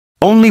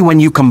Only when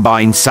you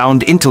combine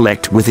sound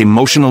intellect with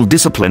emotional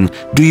discipline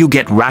do you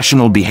get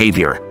rational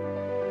behavior.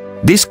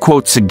 This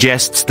quote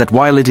suggests that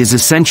while it is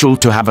essential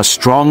to have a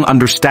strong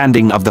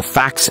understanding of the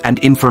facts and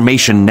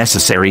information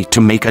necessary to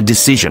make a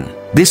decision,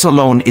 this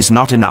alone is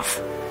not enough.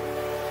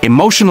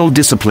 Emotional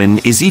discipline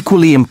is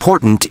equally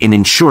important in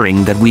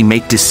ensuring that we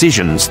make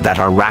decisions that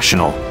are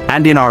rational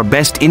and in our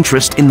best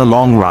interest in the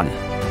long run.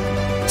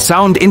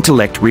 Sound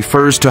intellect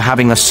refers to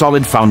having a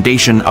solid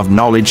foundation of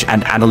knowledge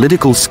and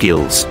analytical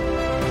skills.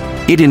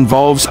 It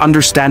involves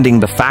understanding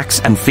the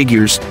facts and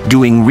figures,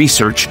 doing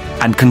research,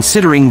 and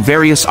considering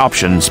various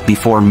options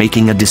before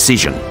making a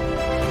decision.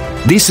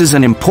 This is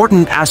an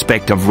important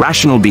aspect of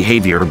rational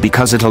behavior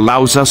because it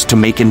allows us to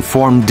make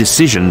informed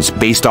decisions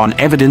based on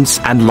evidence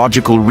and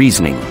logical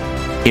reasoning.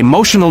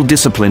 Emotional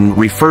discipline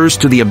refers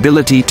to the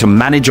ability to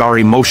manage our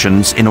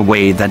emotions in a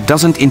way that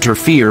doesn't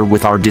interfere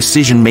with our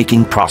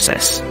decision-making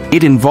process.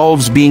 It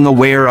involves being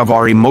aware of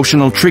our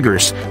emotional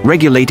triggers,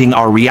 regulating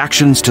our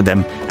reactions to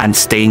them, and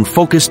staying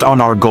focused on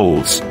our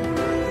goals.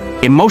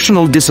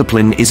 Emotional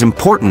discipline is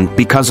important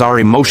because our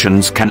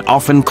emotions can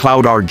often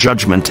cloud our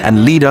judgment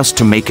and lead us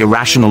to make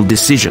irrational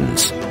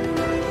decisions.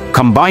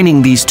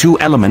 Combining these two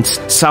elements,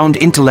 sound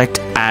intellect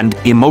and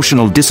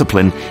emotional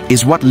discipline,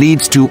 is what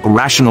leads to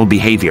rational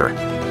behavior.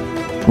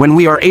 When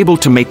we are able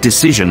to make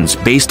decisions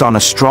based on a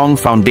strong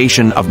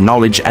foundation of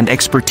knowledge and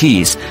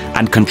expertise,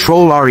 and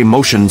control our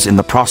emotions in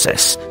the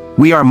process,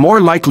 we are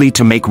more likely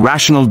to make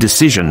rational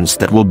decisions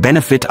that will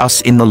benefit us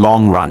in the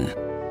long run.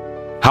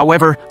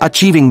 However,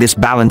 achieving this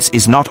balance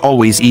is not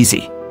always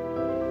easy.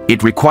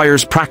 It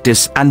requires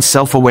practice and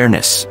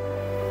self-awareness.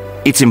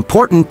 It's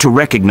important to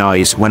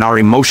recognize when our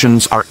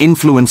emotions are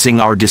influencing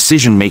our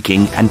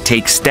decision-making and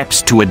take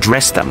steps to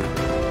address them.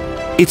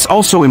 It's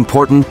also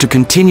important to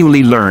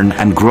continually learn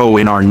and grow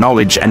in our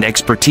knowledge and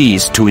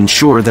expertise to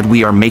ensure that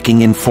we are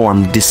making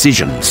informed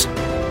decisions.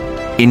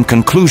 In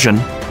conclusion,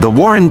 the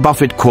Warren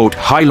Buffett quote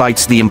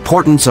highlights the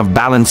importance of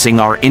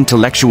balancing our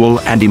intellectual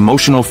and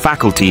emotional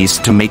faculties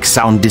to make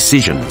sound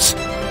decisions.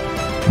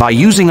 By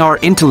using our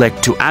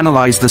intellect to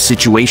analyze the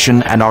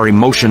situation and our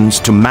emotions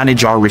to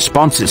manage our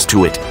responses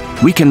to it,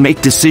 we can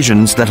make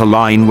decisions that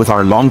align with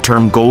our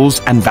long-term goals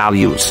and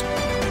values.